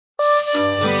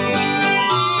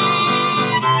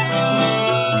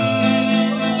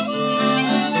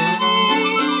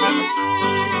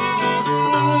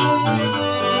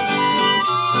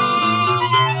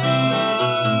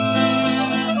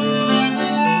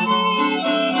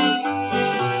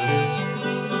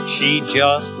She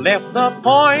just left the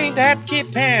point at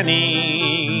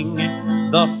Kittanning,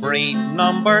 the freight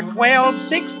number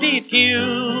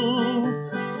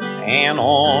 1262, and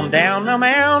on down the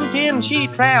mountain she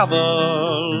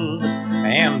traveled,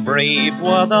 and brave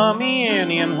were the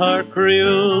men in her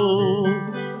crew.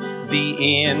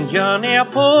 The engineer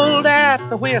pulled at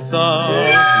the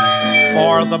whistle,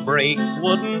 for the brakes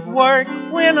wouldn't work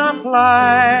when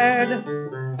applied,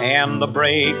 and the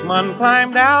brakeman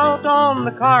climbed out on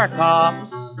the car tops,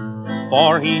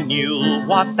 for he knew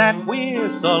what that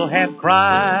whistle had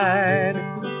cried.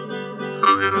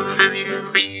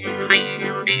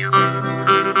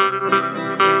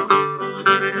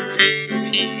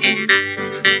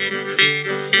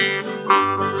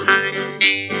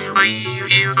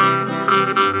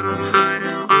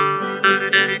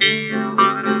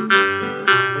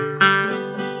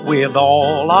 With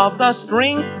all of the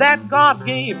strength that God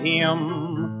gave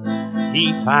him,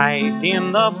 he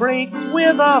tightened the brakes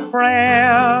with a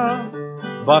prayer.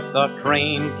 But the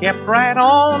train kept right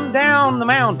on down the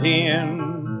mountain,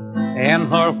 and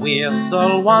her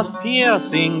whistle was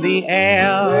piercing the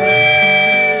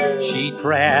air. She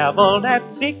traveled at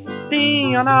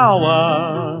 60 an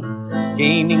hour,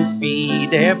 gaining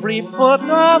speed every foot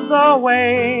of the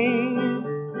way.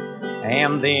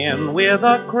 And then with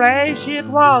a crash it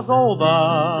was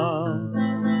over,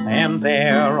 and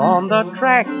there on the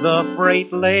track the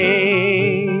freight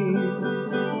lay.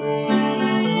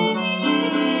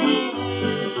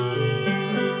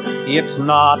 It's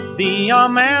not the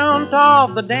amount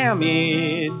of the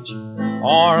damage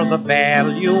or the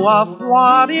value of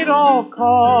what it all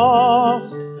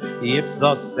cost. It's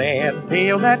the sad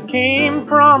tale that came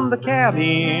from the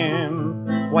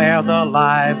cabin, where the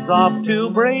lives of two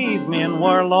brave men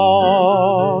were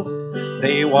lost.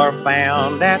 They were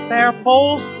found at their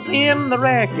posts in the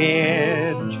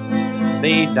wreckage.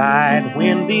 They died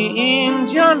when the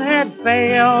engine had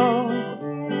failed.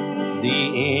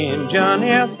 The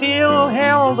engineer still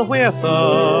held the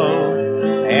whistle,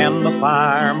 and the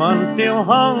fireman still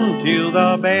hung to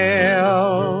the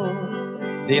bell.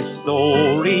 This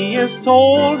story is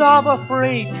told of a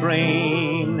freight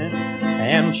train,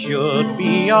 and should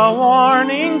be a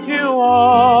warning to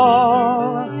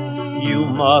all. You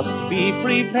must be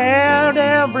prepared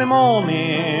every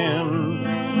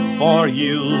moment, for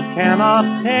you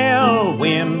cannot tell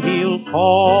when he'll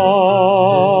call.